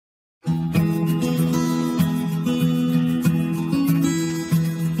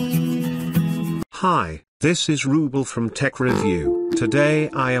Hi, this is Rubel from Tech Review. Today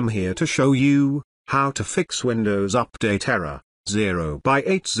I am here to show you how to fix Windows Update error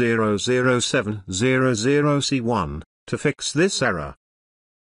 0x800700c1. To fix this error,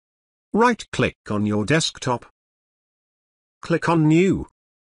 right-click on your desktop. Click on New.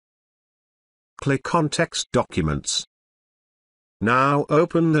 Click on Text Documents. Now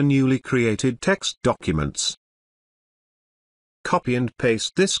open the newly created text documents. Copy and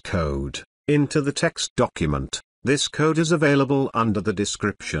paste this code into the text document. This code is available under the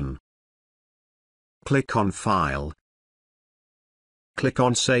description. Click on File. Click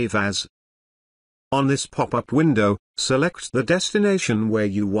on Save As. On this pop-up window, select the destination where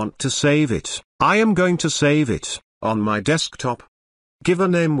you want to save it. I am going to save it on my desktop. Give a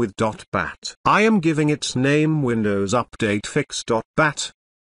name with .bat. I am giving its name Windows Update Fix.bat.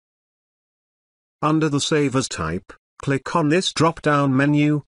 Under the Save As type, click on this drop-down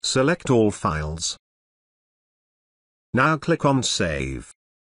menu, select all files. Now click on Save.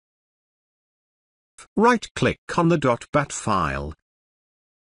 Right-click on the .bat file.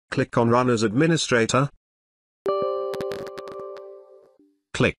 Click on Run as Administrator.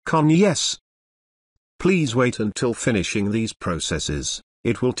 Click on Yes. Please wait until finishing these processes.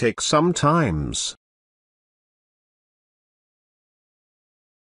 It will take some time.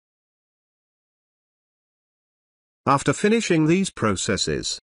 After finishing these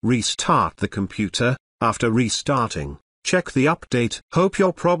processes, restart the computer. After restarting, check the update. Hope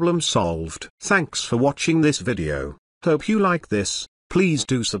your problem solved. Thanks for watching this video. Hope you like this. Please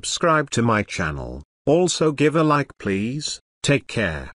do subscribe to my channel. Also give a like please. Take care.